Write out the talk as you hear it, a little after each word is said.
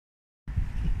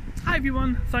Hi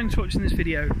everyone, thanks for watching this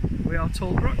video. We are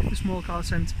Tallbrook, the small car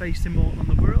centre based in Morton on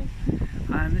the Wirral,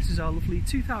 and this is our lovely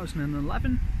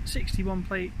 2011 61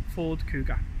 plate Ford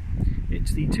Kuga.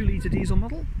 It's the 2 litre diesel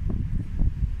model.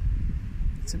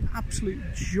 It's an absolute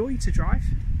joy to drive.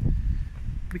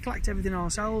 We collect everything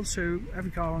ourselves, so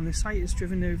every car on this site is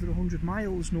driven over 100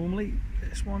 miles normally.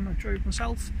 This one I drove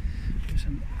myself. It's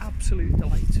an absolute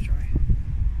delight to drive.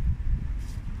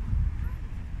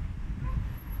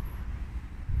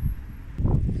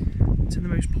 It's in the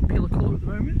most popular colour at the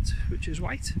moment, which is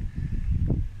white.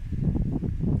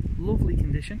 Lovely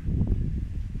condition.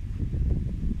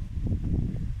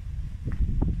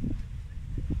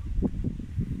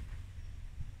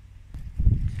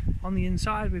 On the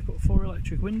inside we've got 4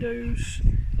 electric windows,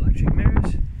 electric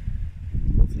mirrors,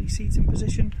 lovely seating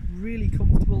position, really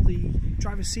comfortable. The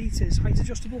driver's seat is height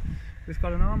adjustable. We've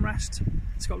got an armrest,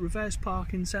 it's got reverse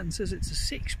parking sensors, it's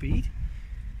a 6-speed.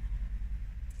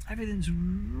 Everything's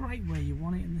right where you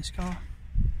want it in this car.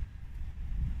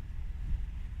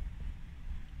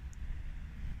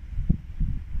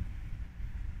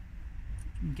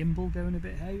 Gimbal going a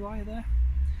bit haywire there.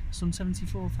 Some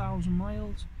 74,000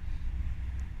 miles.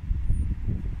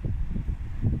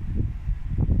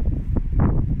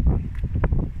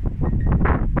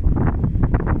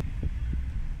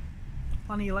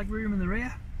 Plenty of leg room in the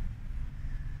rear.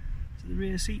 So the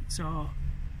rear seats are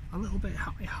a little bit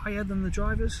higher than the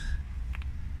drivers,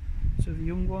 so the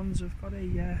young ones have got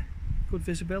a good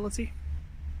visibility.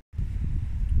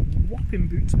 Whopping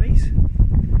boot space,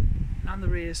 and the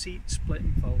rear seat split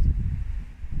and fold.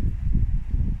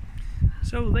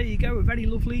 So there you go, a very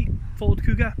lovely Ford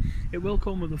Kuga. It will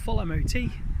come with a full MOT,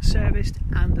 serviced,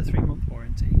 and a 3-month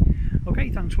warranty. Okay,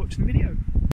 thanks for watching the video.